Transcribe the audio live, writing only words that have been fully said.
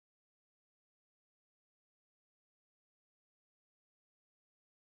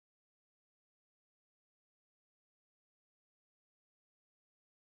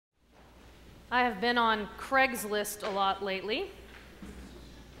I have been on Craigslist a lot lately.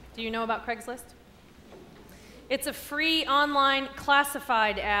 Do you know about Craigslist? It's a free online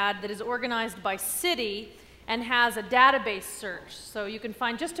classified ad that is organized by city and has a database search. So you can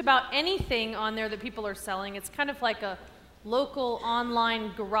find just about anything on there that people are selling. It's kind of like a local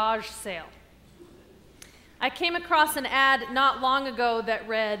online garage sale. I came across an ad not long ago that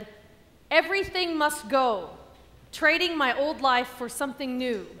read, "Everything must go, trading my old life for something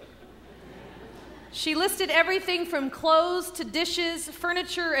new." She listed everything from clothes to dishes,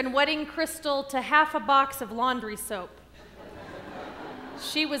 furniture and wedding crystal to half a box of laundry soap.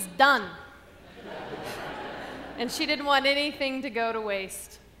 She was done. And she didn't want anything to go to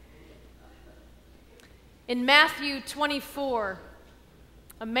waste. In Matthew 24,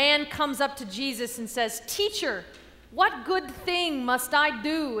 a man comes up to Jesus and says, "Teacher, what good thing must I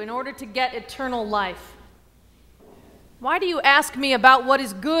do in order to get eternal life?" "Why do you ask me about what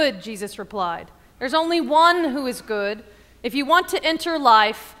is good?" Jesus replied. "There's only one who is good. If you want to enter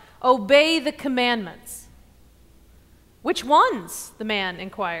life, obey the commandments." "Which ones?" the man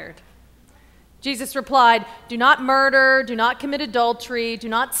inquired. Jesus replied, "Do not murder, do not commit adultery, do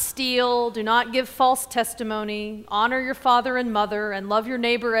not steal, do not give false testimony, honor your father and mother, and love your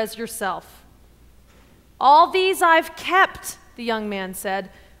neighbor as yourself." "All these I've kept," the young man said.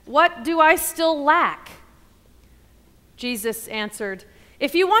 "What do I still lack?" Jesus answered,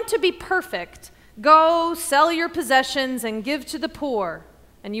 "If you want to be perfect, go, sell your possessions and give to the poor,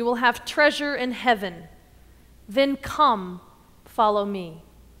 and you will have treasure in heaven. Then come, follow me."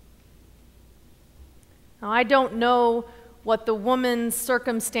 Now, I don't know what the woman's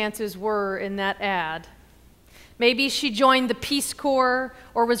circumstances were in that ad. Maybe she joined the Peace Corps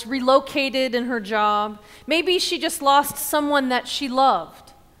or was relocated in her job. Maybe she just lost someone that she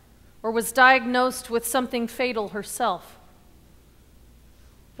loved or was diagnosed with something fatal herself.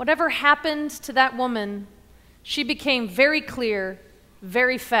 Whatever happened to that woman, she became very clear,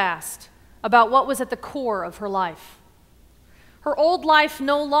 very fast, about what was at the core of her life. Her old life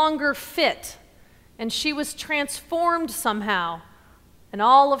no longer fit, and she was transformed somehow, and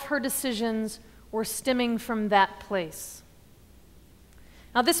all of her decisions were stemming from that place.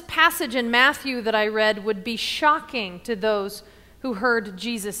 Now, this passage in Matthew that I read would be shocking to those who heard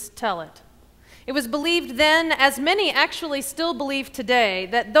Jesus tell it. It was believed then, as many actually still believe today,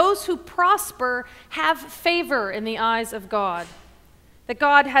 that those who prosper have favor in the eyes of God, that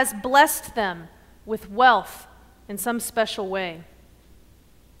God has blessed them with wealth in some special way.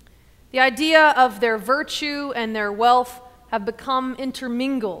 The idea of their virtue and their wealth have become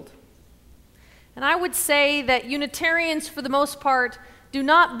intermingled. And I would say that Unitarians, for the most part, do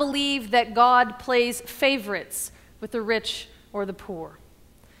not believe that God plays favorites with the rich or the poor,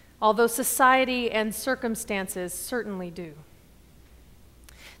 although society and circumstances certainly do.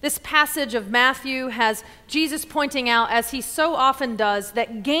 This passage of Matthew has Jesus pointing out, as he so often does,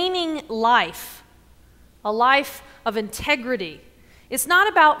 that gaining life, a life of integrity, it's not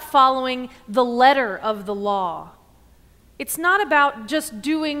about following the letter of the law. It's not about just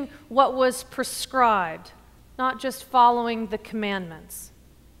doing what was prescribed, not just following the commandments.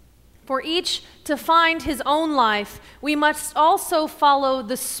 For each to find his own life, we must also follow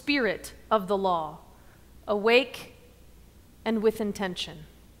the spirit of the law, awake and with intention.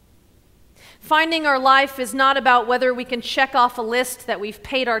 Finding our life is not about whether we can check off a list that we've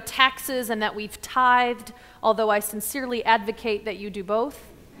paid our taxes and that we've tithed, although I sincerely advocate that you do both.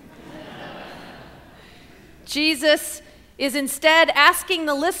 Jesus is instead asking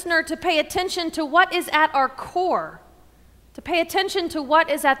the listener to pay attention to what is at our core, to pay attention to what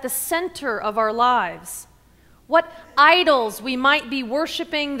is at the center of our lives, what idols we might be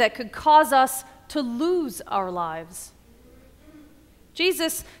worshiping that could cause us to lose our lives.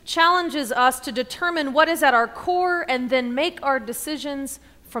 Jesus challenges us to determine what is at our core and then make our decisions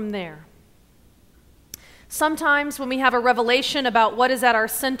from there. Sometimes when we have a revelation about what is at our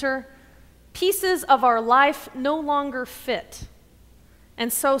center, pieces of our life no longer fit.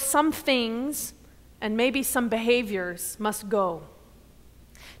 And so some things and maybe some behaviors must go.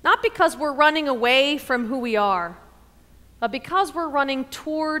 Not because we're running away from who we are, but because we're running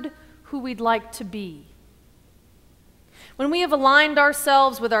toward who we'd like to be. When we have aligned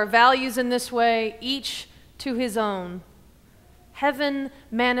ourselves with our values in this way, each to his own, heaven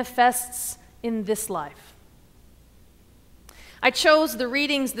manifests in this life. I chose the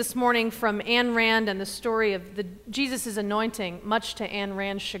readings this morning from Ayn Rand and the story of Jesus' anointing, much to Ayn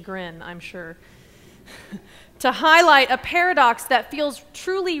Rand's chagrin, I'm sure, to highlight a paradox that feels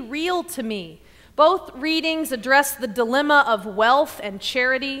truly real to me. Both readings address the dilemma of wealth and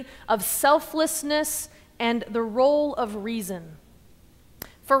charity, of selflessness and the role of reason.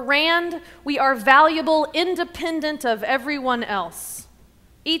 For Rand, we are valuable independent of everyone else.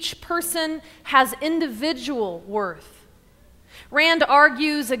 Each person has individual worth. Rand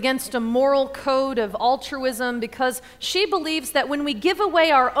argues against a moral code of altruism because she believes that when we give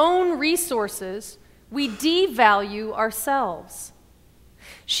away our own resources, we devalue ourselves.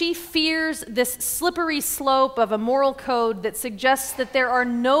 She fears this slippery slope of a moral code that suggests that there are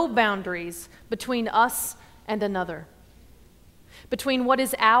no boundaries between us and another, between what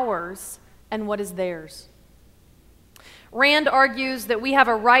is ours and what is theirs. Rand argues that we have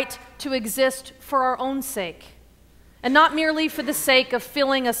a right to exist for our own sake, and not merely for the sake of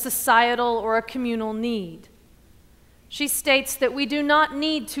filling a societal or a communal need. She states that we do not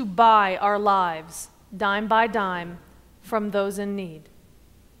need to buy our lives, dime by dime, from those in need.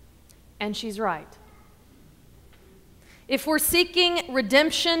 And she's right. If we're seeking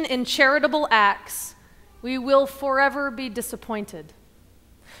redemption in charitable acts, we will forever be disappointed.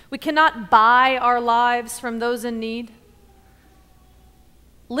 We cannot buy our lives from those in need.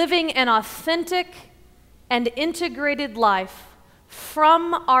 Living an authentic and integrated life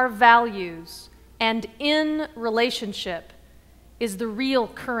from our values and in relationship is the real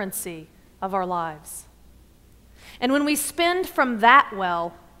currency of our lives. And when we spend from that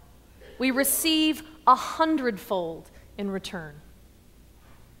well, we receive 100-fold in return.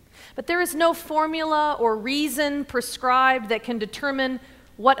 But there is no formula or reason prescribed that can determine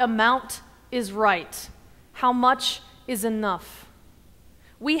what amount is right, how much is enough.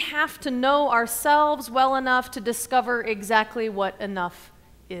 We have to know ourselves well enough to discover exactly what enough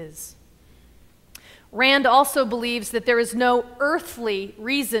is. Rand also believes that there is no earthly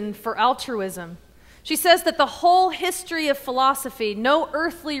reason for altruism. She says that the whole history of philosophy, no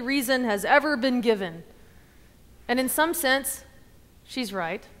earthly reason has ever been given. And in some sense, she's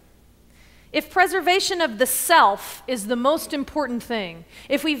right. If preservation of the self is the most important thing,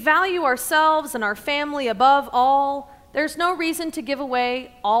 if we value ourselves and our family above all, there's no reason to give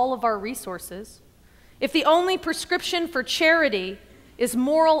away all of our resources. If the only prescription for charity is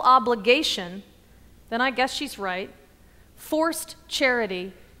moral obligation, then I guess she's right. Forced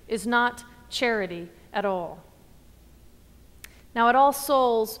charity is not charity at all. Now, at All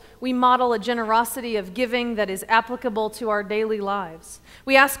Souls, we model a generosity of giving that is applicable to our daily lives.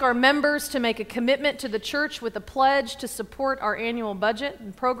 We ask our members to make a commitment to the church with a pledge to support our annual budget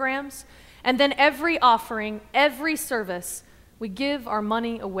and programs, and then every offering, every service, we give our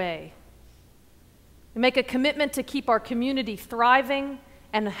money away. We make a commitment to keep our community thriving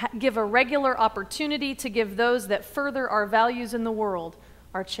and give a regular opportunity to give those that further our values in the world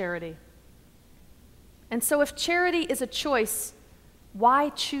our charity. And so if charity is a choice, why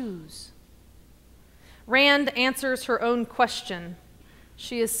choose? Rand answers her own question.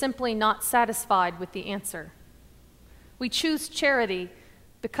 She is simply not satisfied with the answer. We choose charity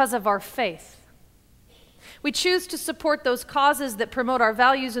because of our faith. We choose to support those causes that promote our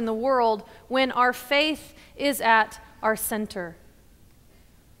values in the world when our faith is at our center.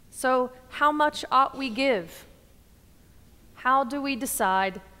 So, how much ought we give? How do we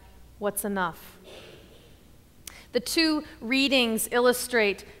decide what's enough? The two readings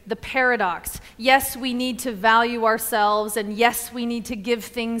illustrate the paradox. Yes, we need to value ourselves, and yes, we need to give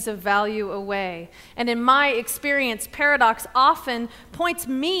things of value away. And in my experience, paradox often points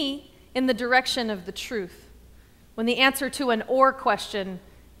me in the direction of the truth, when the answer to an or question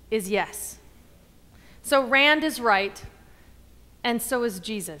is yes. So Rand is right, and so is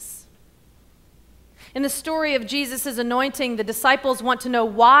Jesus. In the story of Jesus' anointing, the disciples want to know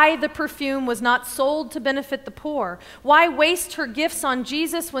why the perfume was not sold to benefit the poor. Why waste her gifts on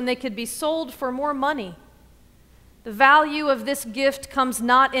Jesus when they could be sold for more money? The value of this gift comes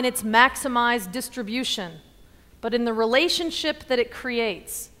not in its maximized distribution, but in the relationship that it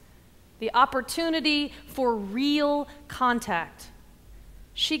creates, the opportunity for real contact.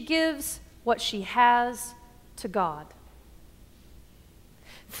 She gives what she has to God.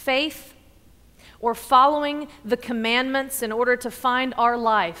 Faith, or following the commandments in order to find our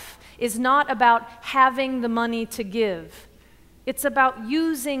life, is not about having the money to give. It's about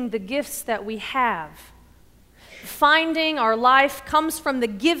using the gifts that we have. Finding our life comes from the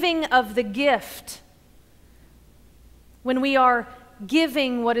giving of the gift. When we are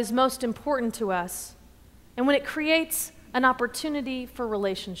giving what is most important to us, and when it creates an opportunity for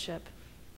relationship.